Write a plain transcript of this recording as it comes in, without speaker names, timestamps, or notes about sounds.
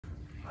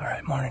All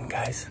right, morning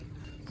guys.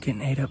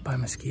 Getting ate up by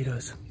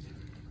mosquitoes.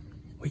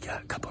 We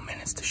got a couple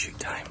minutes to shoot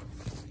time.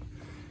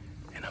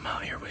 And I'm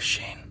out here with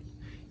Shane.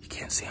 You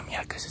can't see him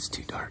yet because it's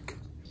too dark.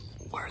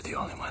 We're the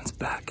only ones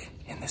back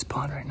in this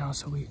pond right now,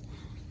 so we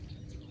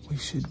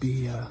should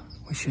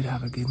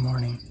have a good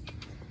morning.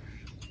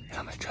 And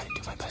I'm gonna try to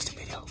do my best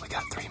video. We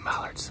got 3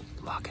 mallards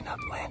locking up,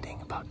 landing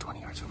about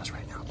 20 yards from us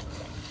right now.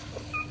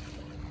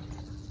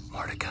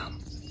 More to come.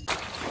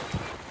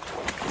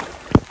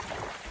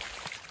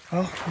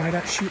 Well, right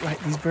at shoot light,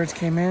 these birds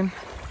came in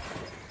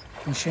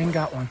and Shane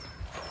got one.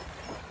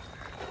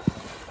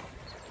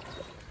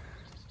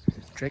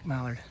 Drake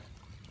mallard.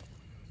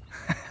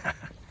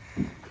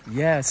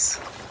 Yes.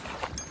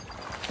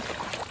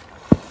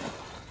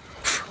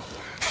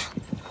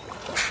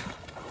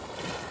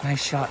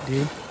 Nice shot,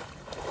 dude.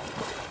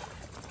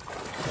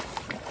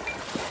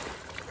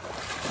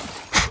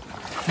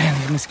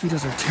 Man, these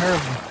mosquitoes are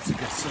terrible.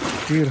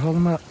 Dude, hold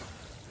them up.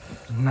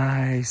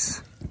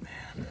 Nice.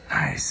 Man,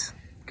 nice.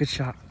 Good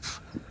shot.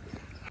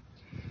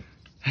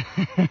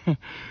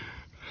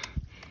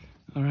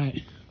 All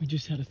right, we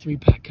just had a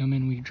 3-pack come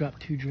in. We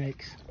dropped 2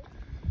 drakes.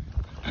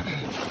 We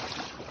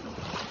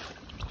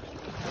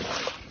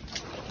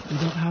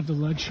don't have the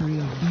luxury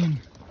of being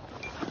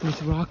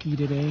with Rocky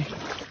today,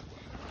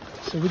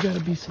 so we gotta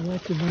be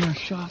selective in our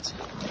shots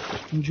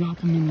and drop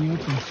them in the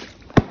open.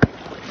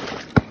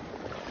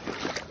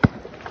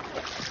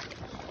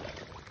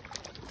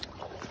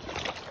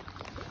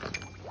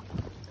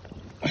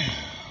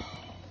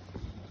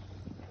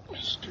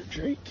 Mr.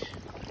 Drake.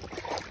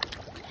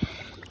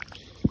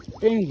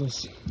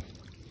 Bandless,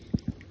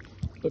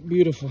 but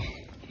beautiful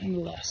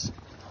nonetheless.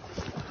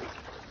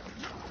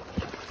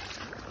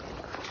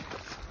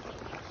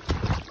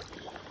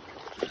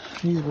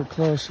 These were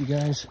close, you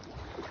guys.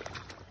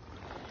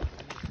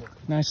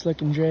 Nice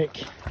looking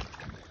drake.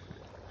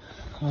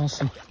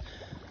 Awesome.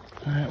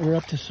 All right, we're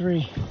up to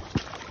 3.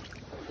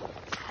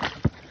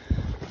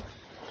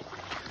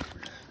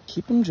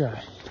 Keep him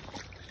dry.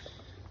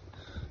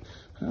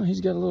 Oh,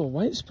 he's got a little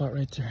white spot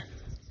right there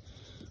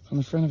on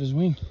the front of his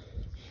wing.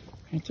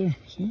 Right there,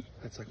 see?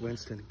 That's like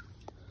Winston.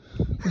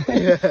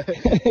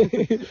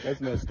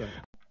 That's messed up.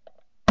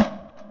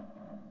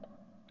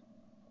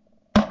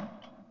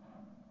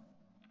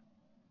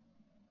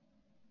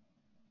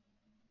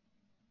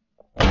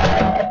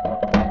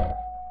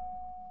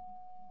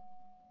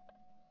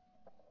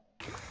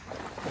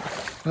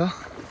 Well,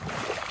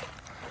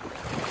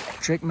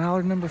 Drake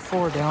mallard number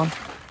 4 down.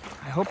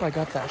 I hope I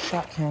got that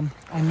shot cam.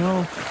 I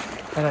know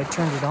that I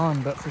turned it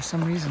on, but for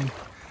some reason,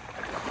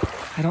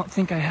 I don't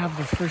think I have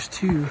the first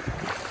 2,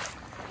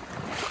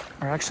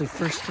 or actually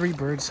first 3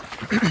 birds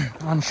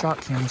on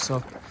shot cam,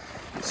 so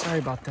sorry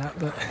about that,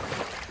 but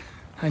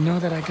I know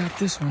that I got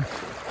this one.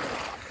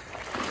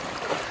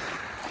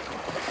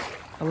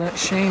 I let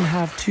Shane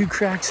have 2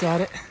 cracks at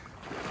it.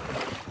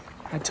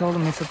 I told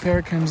him if a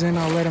pair comes in,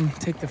 I'll let him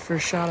take the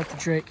first shot at the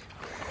drake.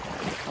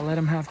 I'll let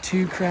him have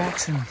 2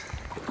 cracks and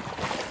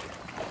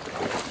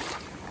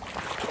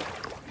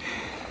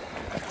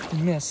he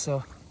missed,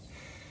 so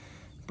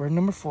bird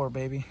number 4,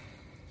 baby.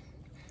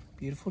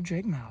 Beautiful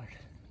Drake mallard.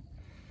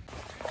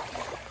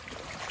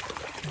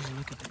 Here's a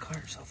look at the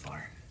cart so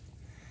far.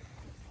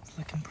 It's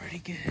looking pretty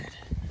good.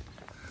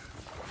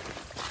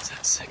 Is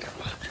that sick or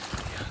what?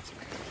 Yeah, it's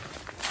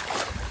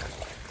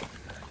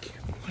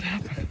weird. What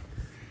happened?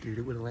 Dude,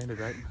 it would have landed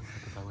right in my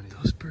lap if I went in.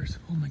 Those birds,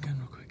 hold my gun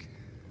real quick.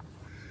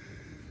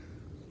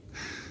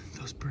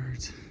 Those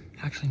birds,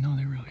 actually no,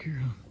 they were out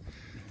here, huh?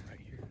 Right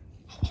here.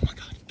 Oh my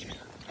God, give me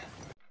that.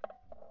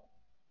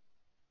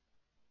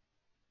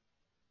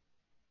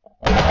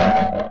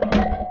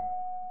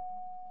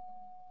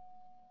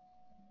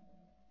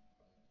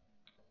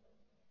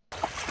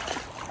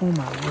 Oh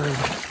my word,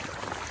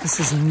 this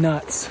is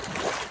nuts.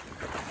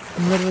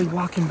 I'm literally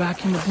walking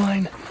back in the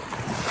blind,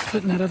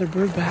 putting that other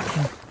bird back,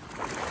 and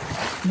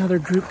another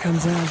group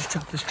comes in. I just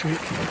dropped this drake.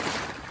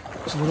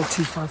 It's a little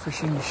too far for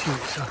Shane to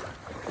shoot, so.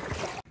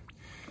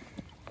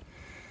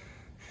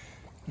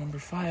 Number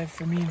 5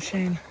 for me and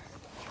Shane.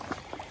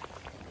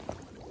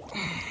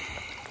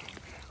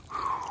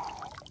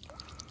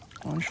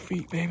 Orange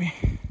feet, baby.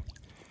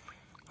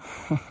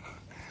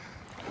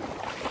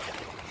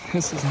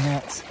 This is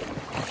nuts.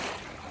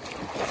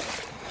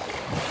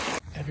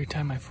 Every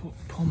time I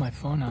pull my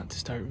phone out to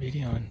start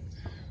videoing,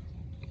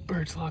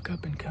 birds lock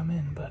up and come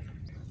in, but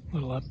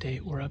little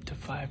update, we're up to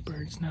 5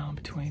 birds now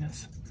between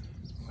us.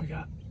 We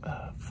got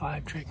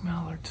 5 Drake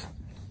mallards,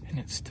 and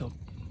it's still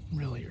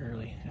really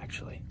early,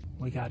 actually.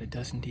 We got a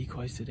dozen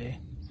decoys today,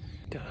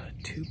 2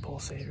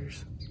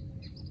 pulsators,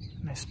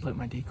 and I split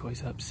my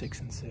decoys up 6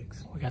 and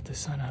 6. We got the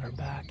sun at our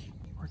back.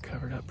 We're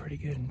covered up pretty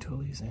good in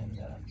tulies, and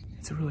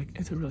it's a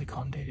really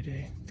calm day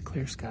today. It's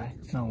clear sky,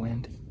 no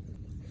wind.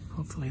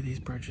 Hopefully these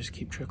birds just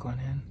keep trickling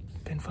in.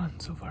 Been fun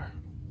so far.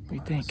 What do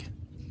you think?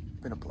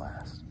 Been a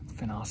blast. It's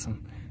been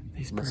awesome.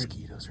 These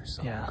mosquitoes are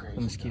so crazy.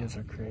 The mosquitoes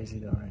are crazy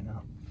though right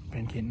now.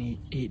 Been getting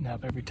eaten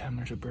up every time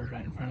there's a bird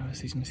right in front of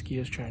us. These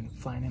mosquitoes trying to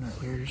fly in our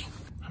ears.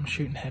 I'm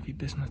shooting heavy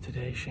bismuth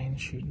today. Shane's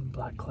shooting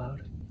black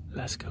cloud.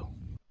 Let's go.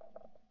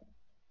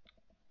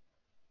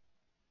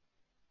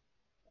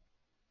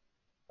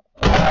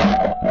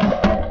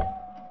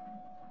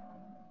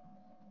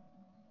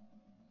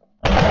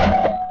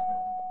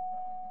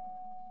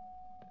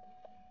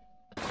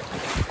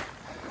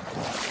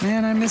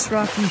 Man, I miss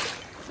Rocky.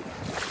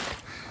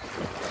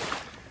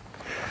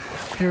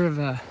 A pair of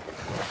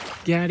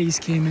gaddies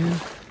came in.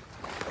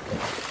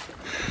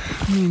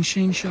 Me and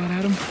Shane shot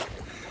at them.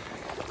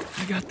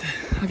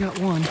 I got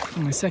one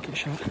on my second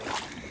shot.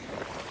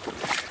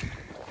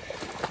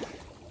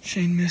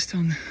 Shane missed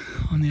on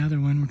the other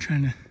one. We're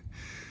trying to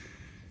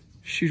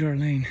shoot our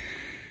lane.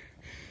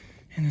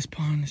 And this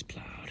pond is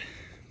plowed,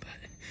 but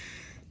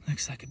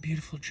looks like a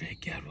beautiful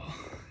Drake gadwall.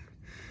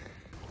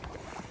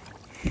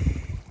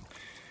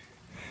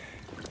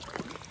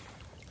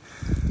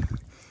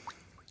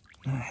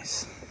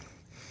 Nice.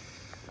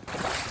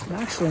 I'm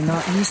actually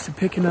not used to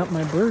picking up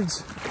my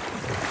birds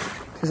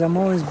because I'm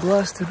always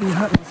blessed to be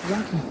hunting with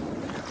Rocky.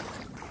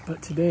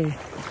 But today,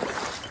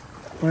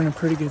 we're in a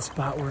pretty good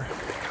spot where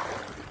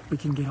we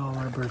can get all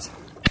our birds.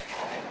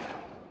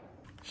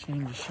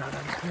 Shane just shot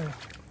at a pair.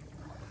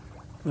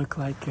 Look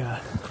like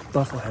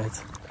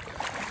buffleheads.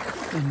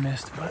 They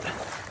missed, but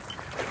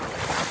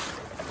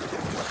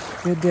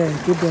good day,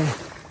 good day.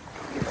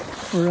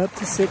 We're up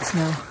to 6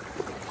 now.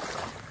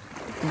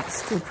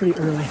 It's still pretty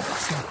early,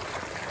 so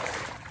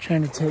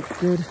trying to take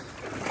good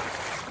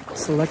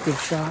selective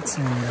shots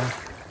and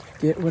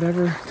get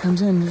whatever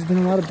comes in. There's been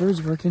a lot of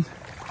birds working.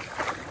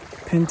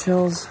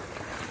 Pintails,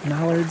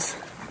 mallards,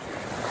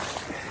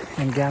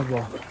 and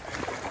gadwall.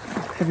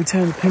 Every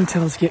time the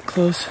pintails get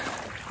close,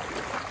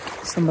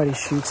 somebody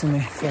shoots and they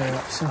flare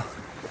up. So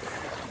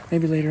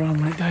maybe later on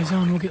when it dies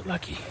on, we'll get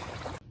lucky.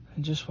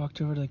 I just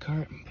walked over to the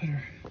cart and put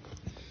her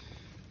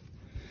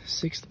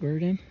 6th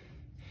bird in.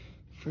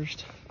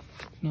 First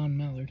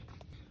non-mallard.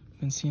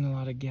 Been seeing a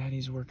lot of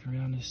gaddies work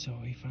around us, so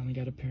we finally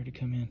got a pair to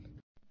come in.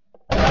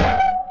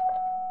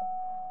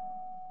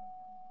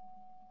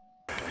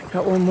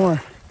 Got one more.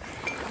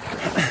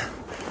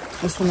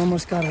 This one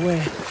almost got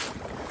away.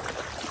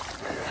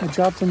 I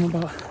dropped him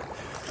about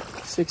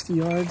 60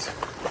 yards,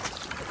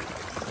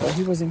 but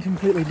he wasn't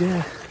completely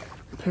dead.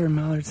 A pair of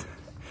mallards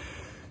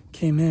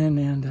came in,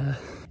 and I'm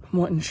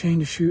wanting Shane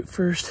to shoot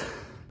first.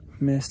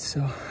 Missed,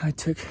 so I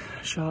took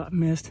a shot,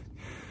 missed.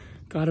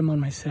 Got him on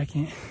my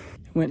second.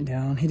 Went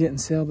down. He didn't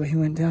sail, but he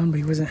went down, but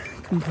he wasn't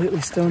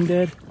completely stone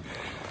dead.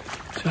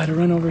 So I had to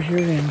run over here,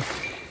 and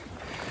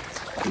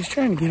he was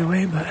trying to get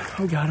away, but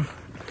we got him.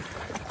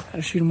 Had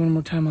to shoot him one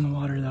more time on the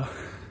water, though.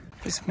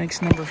 This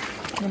makes number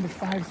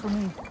 5 for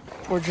me.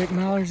 4 Drake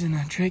mallards and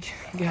a Drake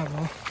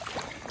gadwall.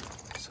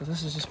 So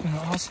this has just been an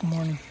awesome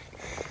morning.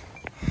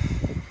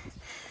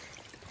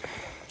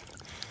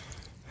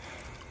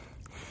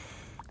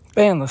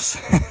 Bandless,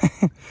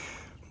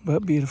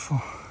 but beautiful.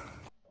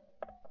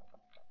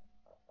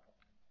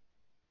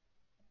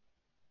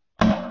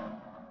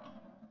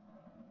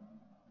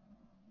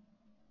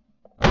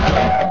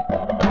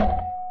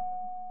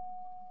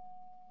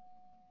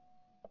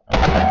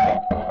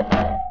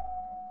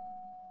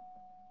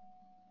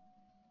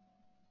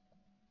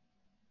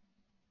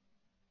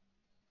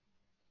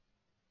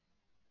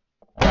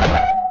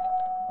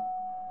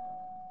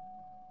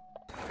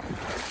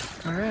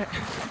 All right,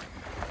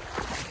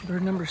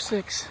 bird number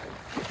 6.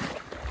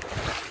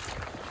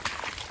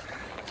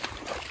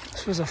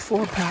 This was a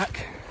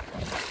 4-pack.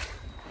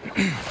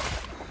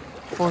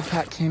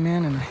 4-pack came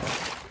in, and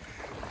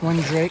 1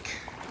 Drake,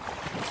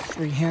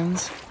 3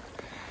 hens.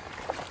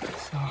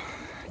 So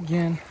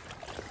again,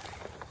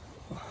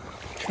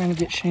 trying to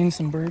get Shane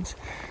some birds.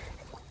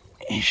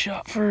 He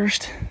shot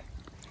first.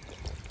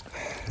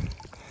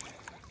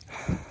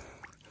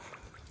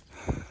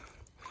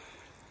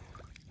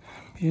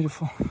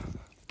 Beautiful.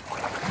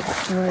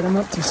 All right, I'm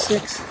up to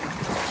 6.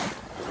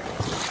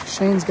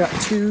 Shane's got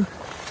 2.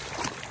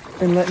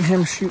 Been letting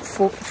him shoot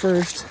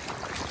first.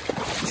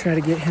 Try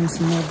to get him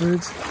some more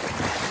birds.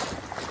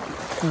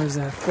 There's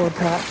a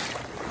 4-pack,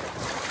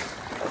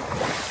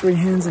 3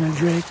 hens and a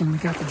Drake, and we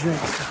got the Drake.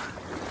 So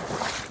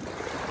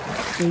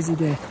crazy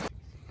day.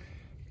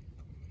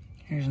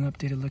 Here's an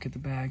updated look at the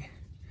bag.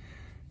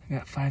 I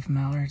got 5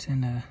 mallards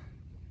and a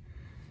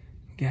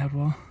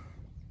gadwall.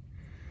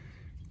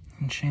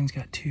 And Shane's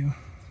got 2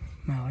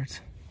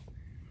 mallards.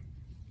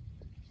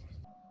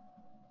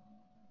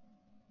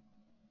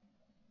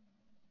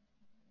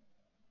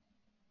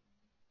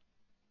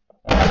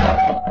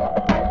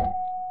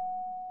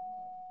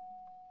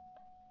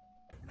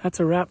 That's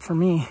a wrap for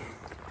me.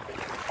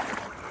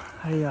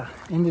 I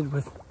ended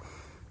with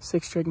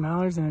 6 Drake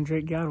mallards and a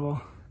Drake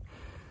gadwall.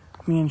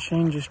 Me and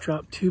Shane just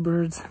dropped 2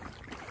 birds.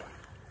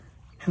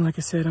 And like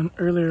I said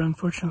earlier,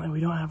 unfortunately, we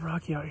don't have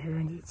Rocky out here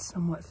and it's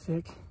somewhat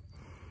thick.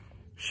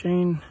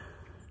 Shane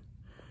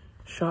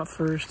shot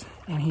first,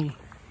 and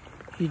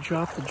he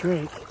dropped the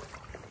Drake,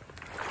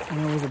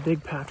 and it was a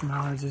big pack of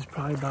mallards. It's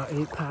probably about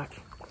 8-pack.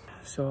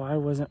 So I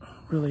wasn't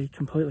really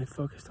completely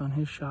focused on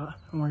his shot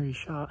and where he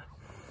shot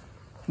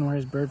and where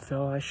his bird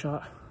fell. I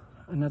shot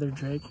another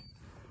Drake,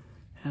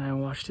 and I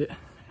watched it,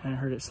 and I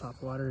heard it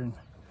slap water and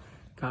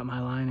got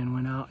my line and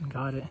went out and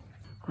got it.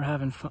 We're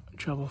having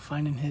trouble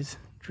finding his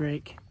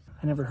Drake.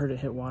 I never heard it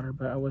hit water,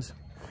 but I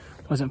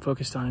wasn't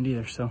focused on it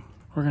either. So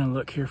we're gonna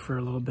look here for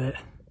a little bit.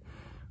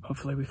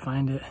 Hopefully we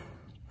find it.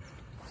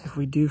 If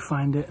we do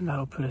find it,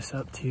 that'll put us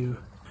up to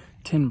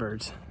 10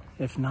 birds.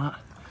 If not,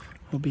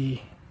 we'll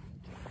be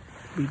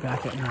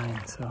back at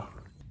 9. So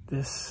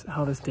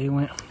how this day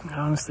went, I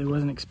honestly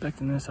wasn't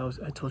expecting this.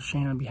 I told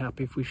Shane I'd be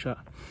happy if we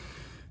shot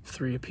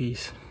 3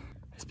 apiece.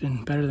 It's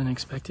been better than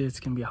expected. It's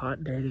gonna be a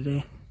hot day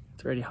today.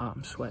 It's already hot,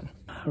 I'm sweating.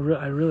 I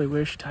really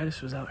wish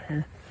Titus was out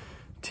here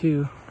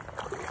too.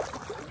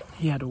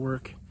 He had to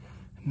work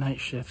night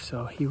shift,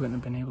 so he wouldn't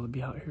have been able to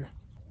be out here.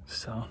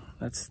 So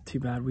that's too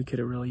bad. We could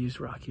have really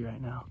used Rocky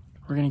right now.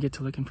 We're gonna get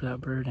to looking for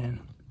that bird and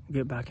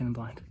get back in the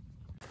blind.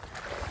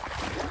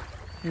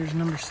 Here's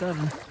number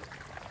 7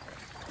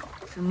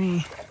 for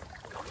me.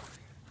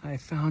 I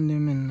found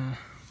him and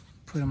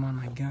put him on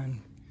my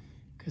gun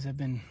because I've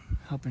been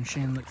helping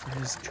Shane look for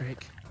his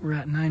drake. We're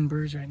at 9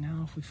 birds right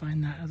now. If we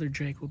find that other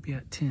drake, we'll be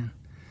at 10.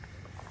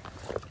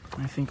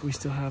 I think we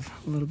still have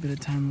a little bit of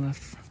time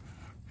left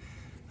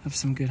of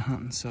some good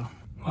hunting. So,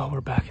 well,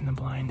 we're back in the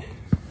blind.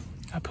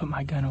 I put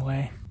my gun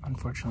away.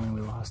 Unfortunately,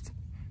 we lost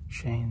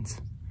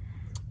Shane's.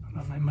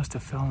 I must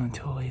have fallen in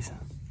tulies.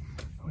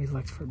 We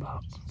looked for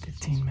about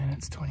 15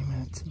 minutes, 20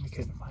 minutes, and we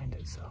couldn't find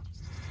it. So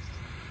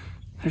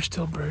there's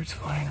still birds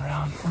flying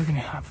around. We're gonna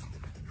have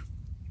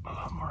a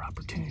lot more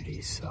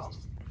opportunities. So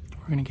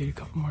we're gonna get a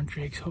couple more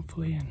drakes,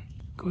 hopefully, and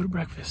go to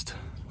breakfast.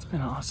 It's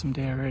been an awesome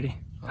day already.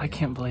 I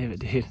can't believe it,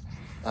 dude.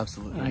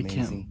 Absolutely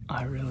amazing.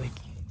 I really.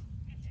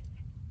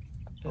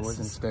 I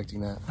wasn't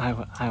expecting that.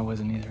 I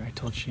wasn't either. I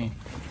told Shane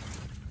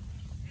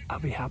I'll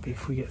be happy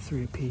if we get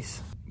 3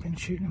 apiece. Been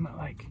shooting them at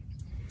like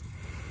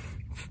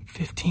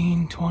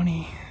 15,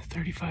 20,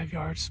 35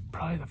 yards,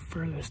 probably the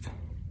furthest.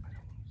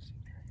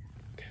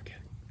 Okay.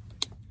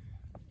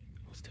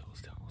 Hold still.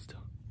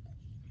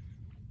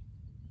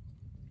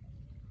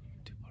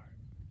 Too far.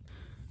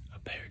 A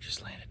bear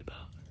just landed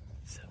about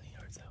 70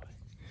 yards that way.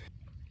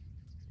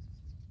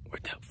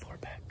 Where'd that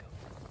 4-pack go?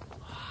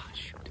 Ah,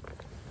 shoot.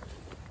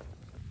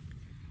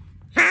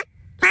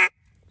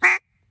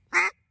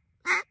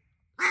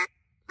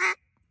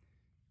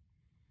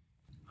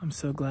 I'm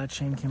so glad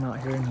Shane came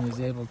out here and he was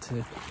able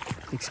to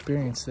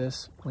experience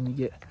this. When you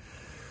get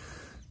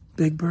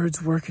big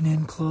birds working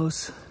in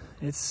close,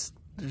 there's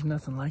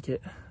nothing like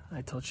it.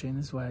 I told Shane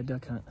this is why I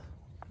duck hunt.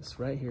 This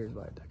right here is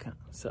why I duck hunt.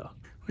 So,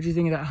 what'd you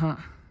think of that hunt?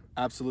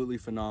 Absolutely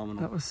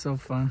phenomenal. That was so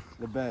fun.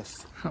 The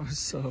best. That was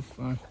so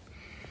fun.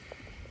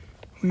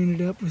 We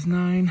ended up with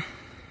 9,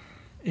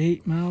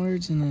 8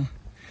 mallards and a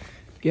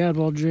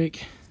gadwall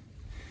drake.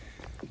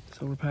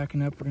 So we're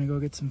packing up. We're gonna go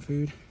get some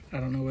food. I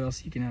don't know what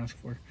else you can ask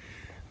for.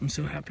 I'm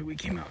so happy we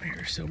came out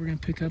here. So we're gonna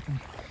pick up and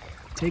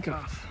take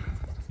off.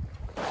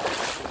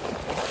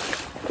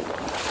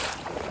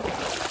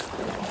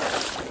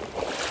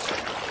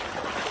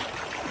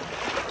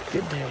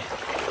 Good day.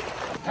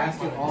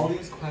 Asking all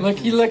these questions.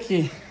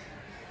 Lucky.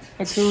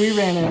 Look who we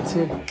ran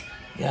into.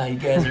 Yeah, you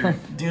guys are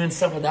doing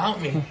stuff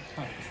without me.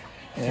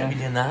 Yeah. Can't be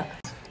doing that.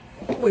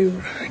 We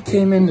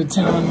came into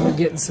town. We're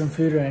getting some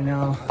food right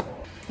now.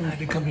 I had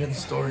to come hear the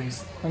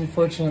stories.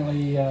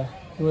 Unfortunately,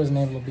 he wasn't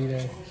able to be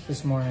there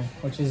this morning,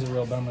 which is a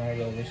real bummer. I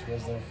really wish he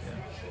was there. Yeah.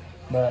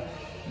 But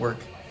Work.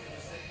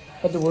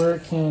 had to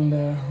work, and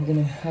we're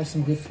gonna have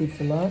some good food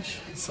for lunch.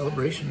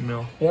 Celebration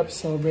meal. Yep,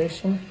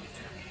 celebration.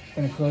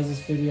 Gonna close this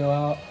video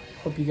out.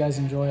 Hope you guys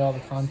enjoy all the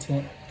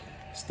content.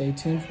 Stay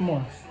tuned for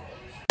more.